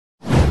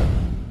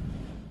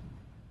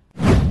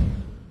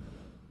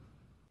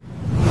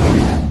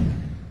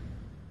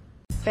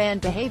fan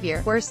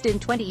behaviour, worst in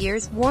 20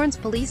 years, warns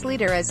police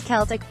leader as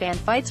Celtic fan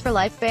fights for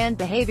life. Fan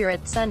behaviour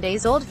at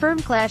Sunday's Old Firm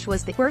clash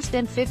was the worst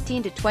in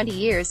 15 to 20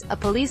 years, a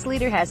police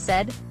leader has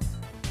said.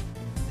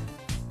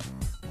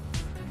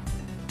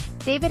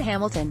 David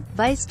Hamilton,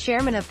 vice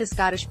chairman of the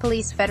Scottish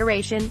Police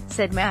Federation,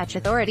 said match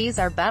authorities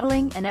are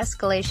battling an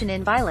escalation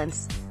in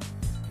violence.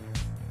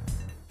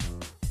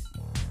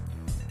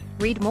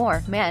 Read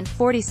more. Man,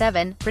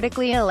 47,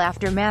 critically ill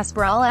after mass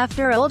brawl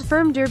after Old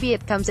Firm derby.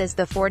 It comes as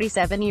the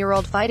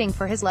 47-year-old fighting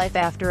for his life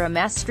after a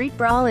mass street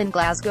brawl in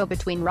Glasgow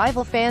between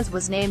rival fans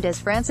was named as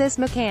Francis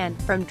McCann,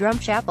 from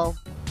Drumchapel.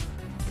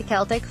 The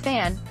Celtic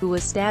fan, who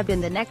was stabbed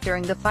in the neck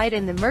during the fight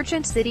in the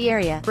Merchant City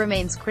area,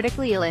 remains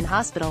critically ill in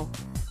hospital.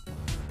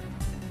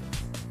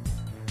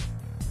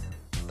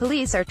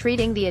 Police are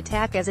treating the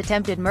attack as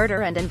attempted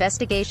murder and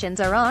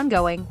investigations are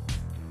ongoing.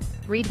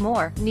 Read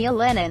more. Neil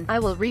Lennon, I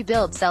will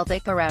rebuild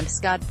Celtic around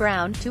Scott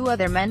Brown. Two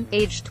other men,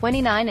 aged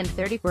 29 and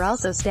 30, were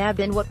also stabbed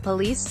in what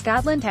Police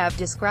Scotland have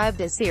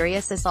described as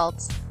serious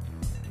assaults.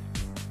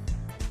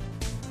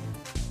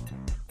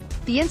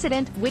 The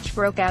incident, which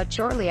broke out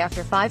shortly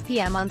after 5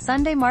 p.m. on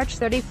Sunday, March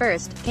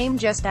 31st, came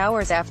just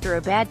hours after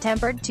a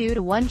bad-tempered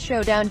 2-1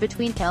 showdown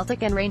between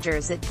Celtic and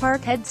Rangers at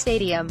Parkhead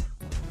Stadium.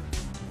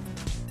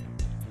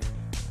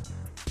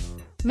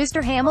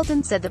 Mr.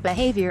 Hamilton said the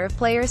behaviour of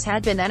players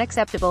had been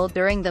unacceptable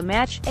during the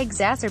match,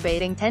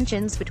 exacerbating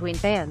tensions between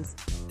fans.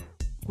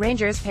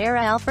 Rangers pair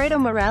Alfredo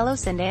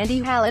Morelos and Andy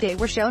Halliday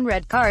were shown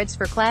red cards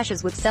for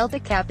clashes with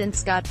Celtic captain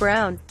Scott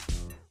Brown.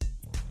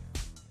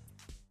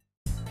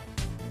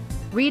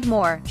 Read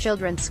more.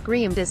 Children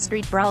screamed as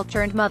street brawl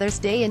turned Mother's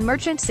Day in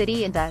Merchant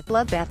City, and that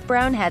bloodbath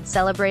Brown had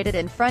celebrated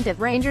in front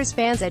of Rangers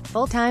fans at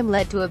full-time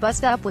led to a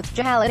bust-up with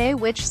Halliday,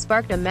 which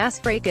sparked a mass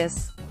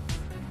fracas.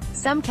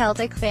 Some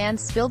Celtic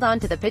fans spilled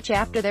onto the pitch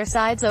after their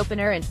side's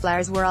opener, and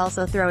flowers were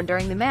also thrown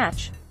during the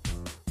match.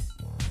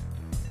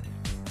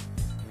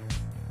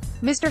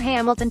 Mr.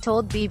 Hamilton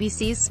told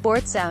BBC's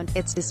Sports Sound,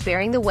 "It's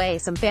despairing the way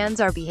some fans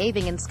are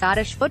behaving in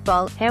Scottish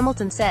football,"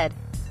 Hamilton said.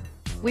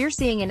 "We're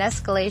seeing an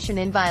escalation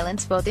in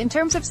violence both in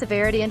terms of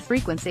severity and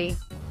frequency.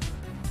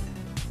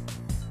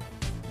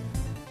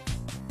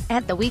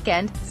 At the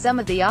weekend, some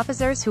of the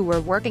officers who were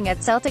working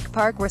at Celtic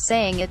Park were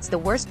saying it's the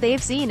worst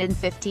they've seen in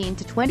 15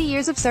 to 20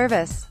 years of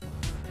service.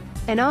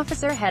 An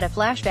officer had a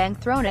flashbang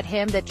thrown at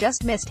him that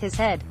just missed his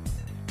head.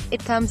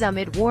 It comes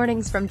amid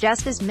warnings from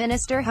Justice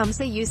Minister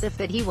Humza Yousaf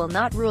that he will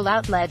not rule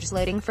out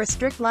legislating for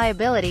strict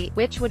liability,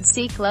 which would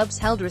see clubs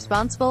held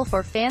responsible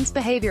for fans'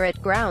 behaviour at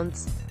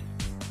grounds.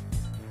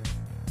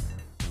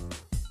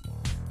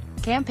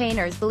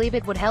 Campaigners believe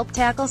it would help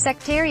tackle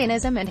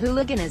sectarianism and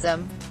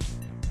hooliganism.